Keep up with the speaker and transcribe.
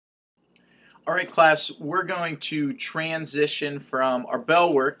All right, class, we're going to transition from our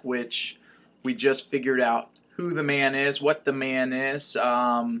bell work, which we just figured out who the man is, what the man is.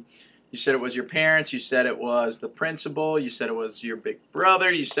 You said it was your parents, you said it was the principal, you said it was your big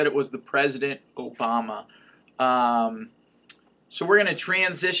brother, you said it was the President Obama. So we're going to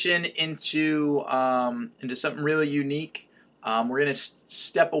transition into something really unique. We're going to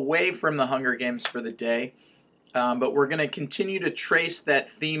step away from the Hunger Games for the day. But we're going to continue to trace that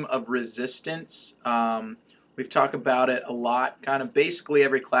theme of resistance. We've talked about it a lot, kind of basically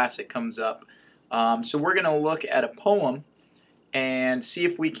every class it comes up. So we're going to look at a poem and see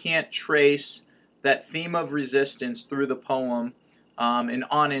if we can't trace that theme of resistance through the poem and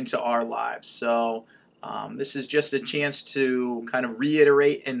on into our lives. So this is just a chance to kind of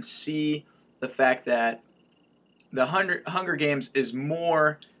reiterate and see the fact that the Hunger Games is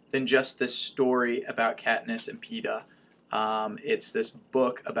more than just this story about Katniss and Peeta. It's this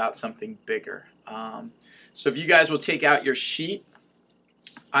book about something bigger. So if you guys will take out your sheet,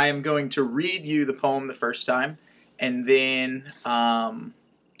 I am going to read you the poem the first time, and then we're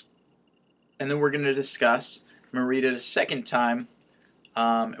going to discuss. I'm going to read it a second time,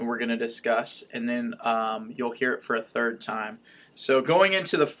 and we're going to discuss, and then you'll hear it for a third time. So going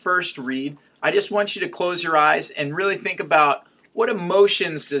into the first read, I just want you to close your eyes and really think about what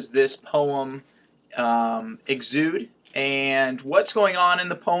emotions does this poem exude, and what's going on in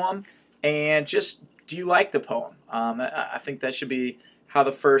the poem, and just do you like the poem? I think that should be how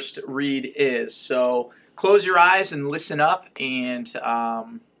the first read is. So close your eyes and listen up, and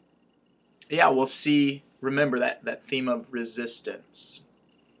yeah, we'll see. Remember that theme of resistance.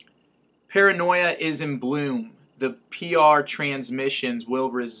 Paranoia is in bloom. The PR transmissions will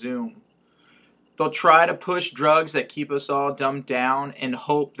resume. They'll try to push drugs that keep us all dumbed down and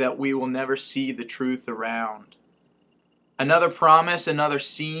hope that we will never see the truth around. Another promise, another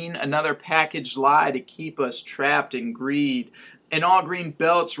scene, another packaged lie to keep us trapped in greed. And all green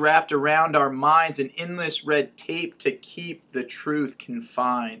belts wrapped around our minds and endless red tape to keep the truth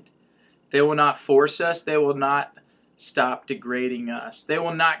confined. They will not force us. They will not stop degrading us. They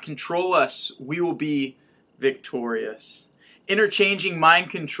will not control us. We will be victorious. Interchanging mind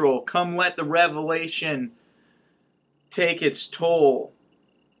control. Come let the revelation take its toll.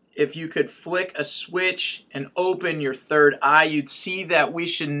 If you could flick a switch and open your third eye, you'd see that we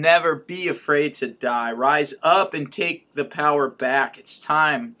should never be afraid to die. Rise up and take the power back. It's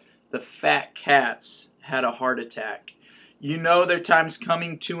time the fat cats had a heart attack. You know their time's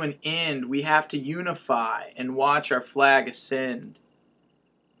coming to an end. We have to unify and watch our flag ascend.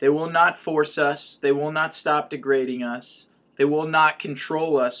 They will not force us. They will not stop degrading us. They will not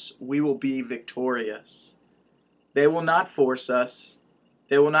control us. We will be victorious. They will not force us.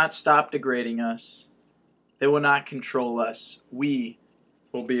 They will not stop degrading us. They will not control us. We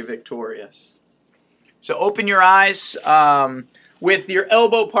will be victorious. So open your eyes with your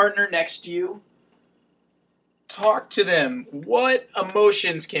elbow partner next to you. Talk to them. What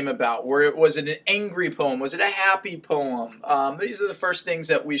emotions came about? Was it an angry poem? Was it a happy poem? These are the first things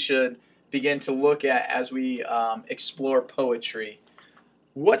that we should begin to look at as we explore poetry.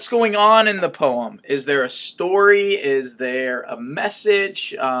 What's going on in the poem? Is there a story? Is there a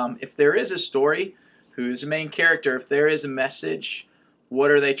message? If there is a story, who's the main character? If there is a message,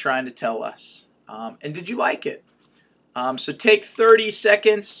 what are they trying to tell us? And did you like it? So take 30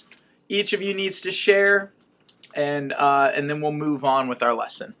 seconds. Each of you needs to share, and then we'll move on with our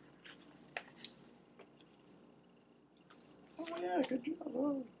lesson. Oh yeah, good job.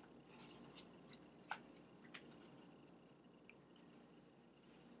 Oh.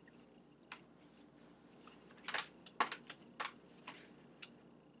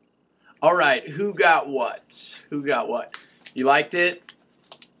 All right, who got what? Who got what? You liked it?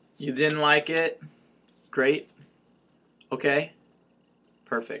 You didn't like it? Great. Okay.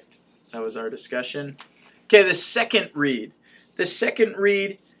 Perfect. That was our discussion. Okay, the second read. The second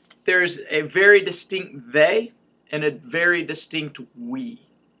read, there's a very distinct they and a very distinct we.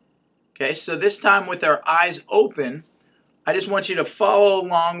 Okay, so this time with our eyes open, I just want you to follow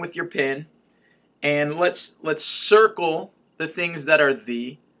along with your pen, and let's circle the things that are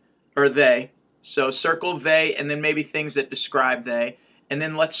the or they. So circle they, and then maybe things that describe they, and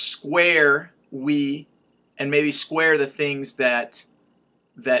then let's square we, and maybe square the things that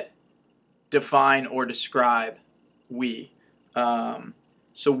define or describe we.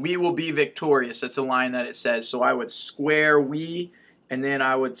 So we will be victorious. That's a line that it says. So I would square we, and then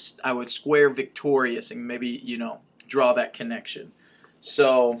I would square victorious, and maybe draw that connection.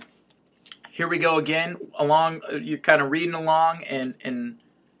 So here we go again. You're kind of reading along and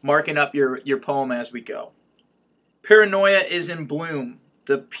marking up your poem as we go. Paranoia is in bloom.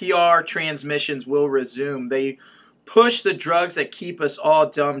 The PR transmissions will resume. They push the drugs that keep us all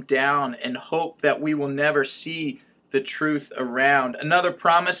dumbed down and hope that we will never see the truth around. Another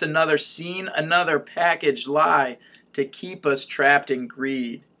promise, another scene, another package lie to keep us trapped in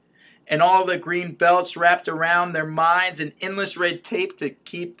greed. And all the green belts wrapped around their minds, and endless red tape to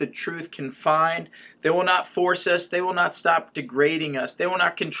keep the truth confined. They will not force us. They will not stop degrading us. They will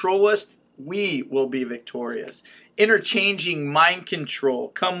not control us. We will be victorious. Interchanging mind control.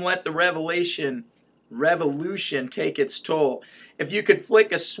 Come let the revolution take its toll. If you could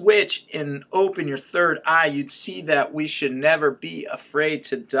flick a switch and open your third eye, you'd see that we should never be afraid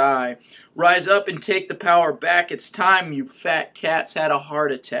to die. Rise up and take the power back. It's time you fat cats had a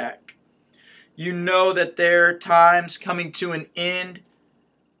heart attack. You know that their time's coming to an end.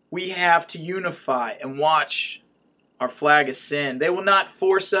 We have to unify and watch our flag ascend. They will not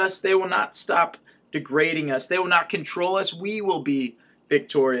force us. They will not stop degrading us. They will not control us. We will be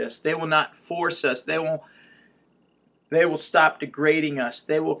victorious. They will not force us. They will stop degrading us.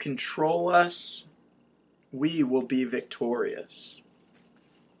 They will control us. We will be victorious.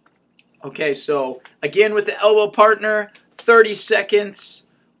 Okay, so again with the elbow partner, 30 seconds.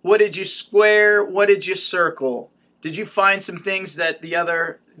 What did you square? What did you circle? Did you find some things that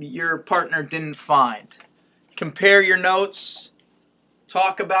your partner didn't find? Compare your notes.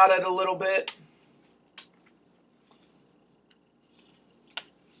 Talk about it a little bit.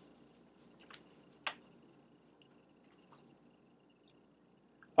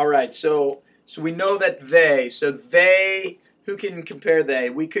 All right, so we know that they, who can compare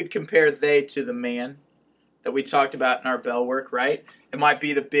they? We could compare they to the man that we talked about in our bell work, right? It might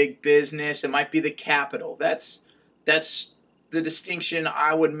be the big business. It might be the capital. That's the distinction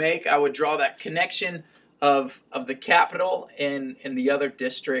I would make. I would draw that connection of the capital and the other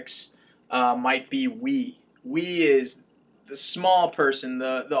districts might be we. We is the small person,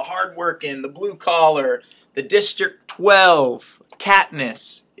 the hard-working, the blue-collar, the District 12.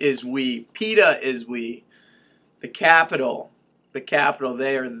 Katniss is we. PETA is we. The capital,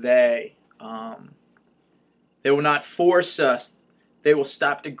 they are they. They will not force us. They will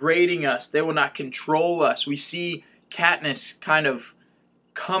stop degrading us. They will not control us. We see Katniss kind of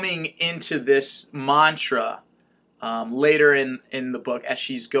coming into this mantra later in the book as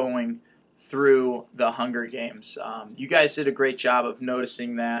she's going through the Hunger Games. You guys did a great job of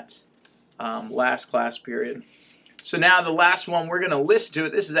noticing that last class period. So now the last one, we're going to listen to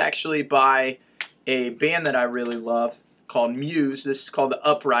it. This is actually by a band that I really love called Muse. This is called The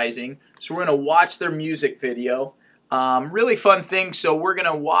Uprising. So we're going to watch their music video. Really fun thing. So we're going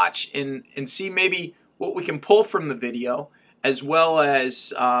to watch and see maybe what we can pull from the video, as well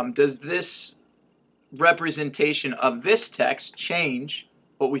as does this representation of this text change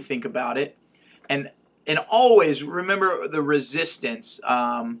what we think about it. And always remember the resistance.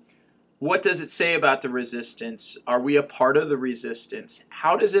 What does it say about the resistance? Are we a part of the resistance?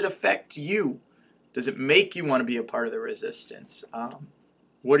 How does it affect you? Does it make you want to be a part of the resistance?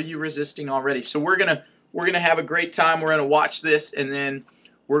 What are you resisting already? So we're gonna have a great time. We're gonna watch this, and then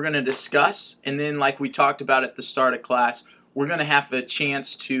we're gonna discuss. And then, like we talked about at the start of class, we're gonna have a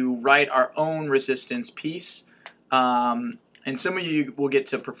chance to write our own resistance piece. And some of you will get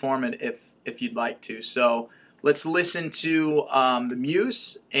to perform it if you'd like to. So let's listen to the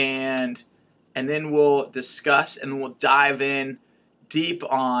Muse, and then we'll discuss, and we'll dive in deep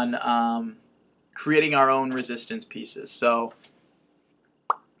on creating our own resistance pieces. So